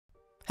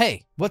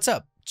Hey, what's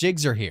up?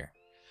 Jigzer here.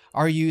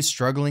 Are you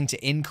struggling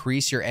to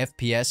increase your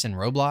FPS in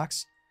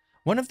Roblox?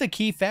 One of the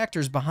key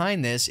factors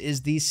behind this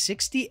is the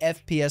 60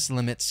 FPS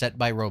limit set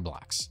by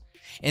Roblox.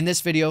 In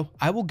this video,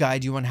 I will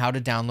guide you on how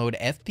to download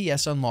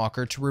FPS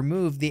Unlocker to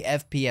remove the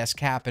FPS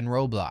cap in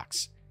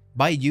Roblox.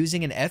 By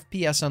using an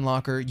FPS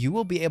Unlocker, you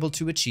will be able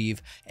to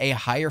achieve a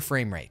higher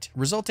frame rate,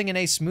 resulting in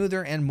a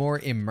smoother and more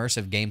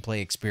immersive gameplay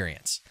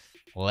experience.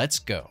 Let's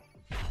go.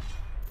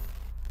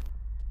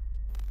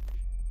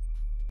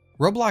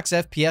 Roblox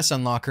FPS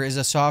Unlocker is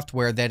a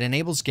software that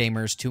enables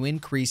gamers to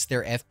increase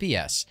their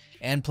FPS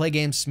and play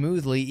games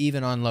smoothly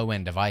even on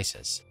low-end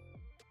devices.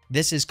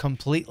 This is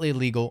completely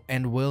legal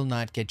and will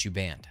not get you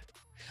banned.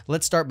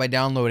 Let's start by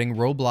downloading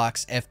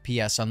Roblox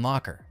FPS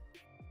Unlocker.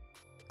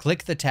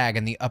 Click the tag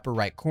in the upper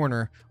right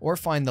corner or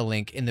find the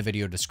link in the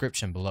video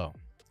description below.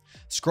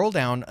 Scroll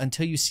down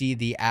until you see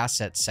the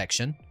Assets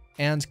section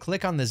and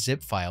click on the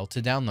zip file to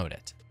download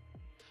it.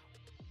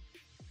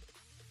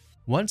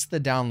 Once the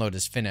download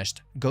is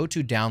finished, go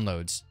to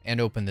Downloads and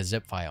open the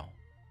zip file.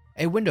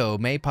 A window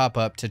may pop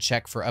up to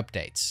check for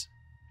updates.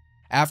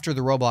 After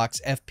the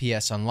Roblox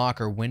FPS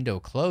Unlocker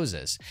window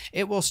closes,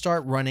 it will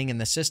start running in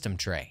the system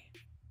tray.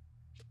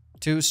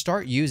 To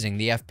start using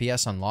the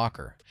FPS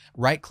Unlocker,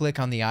 right-click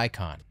on the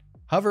icon,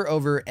 hover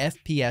over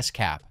FPS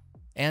cap,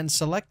 and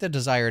select the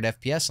desired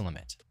FPS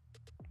limit.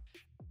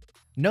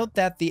 Note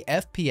that the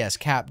FPS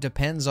cap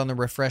depends on the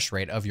refresh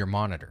rate of your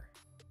monitor.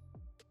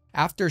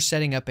 After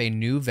setting up a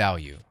new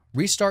value,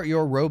 restart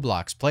your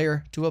Roblox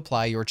player to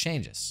apply your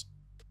changes.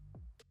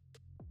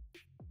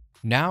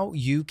 Now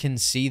you can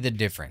see the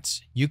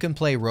difference. You can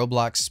play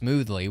Roblox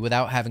smoothly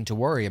without having to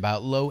worry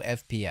about low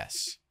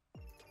FPS.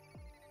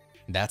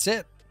 That's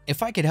it.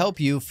 If I could help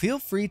you, feel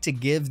free to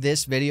give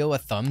this video a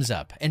thumbs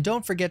up and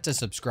don't forget to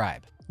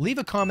subscribe. Leave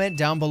a comment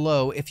down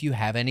below if you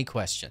have any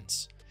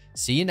questions.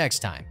 See you next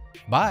time.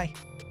 Bye.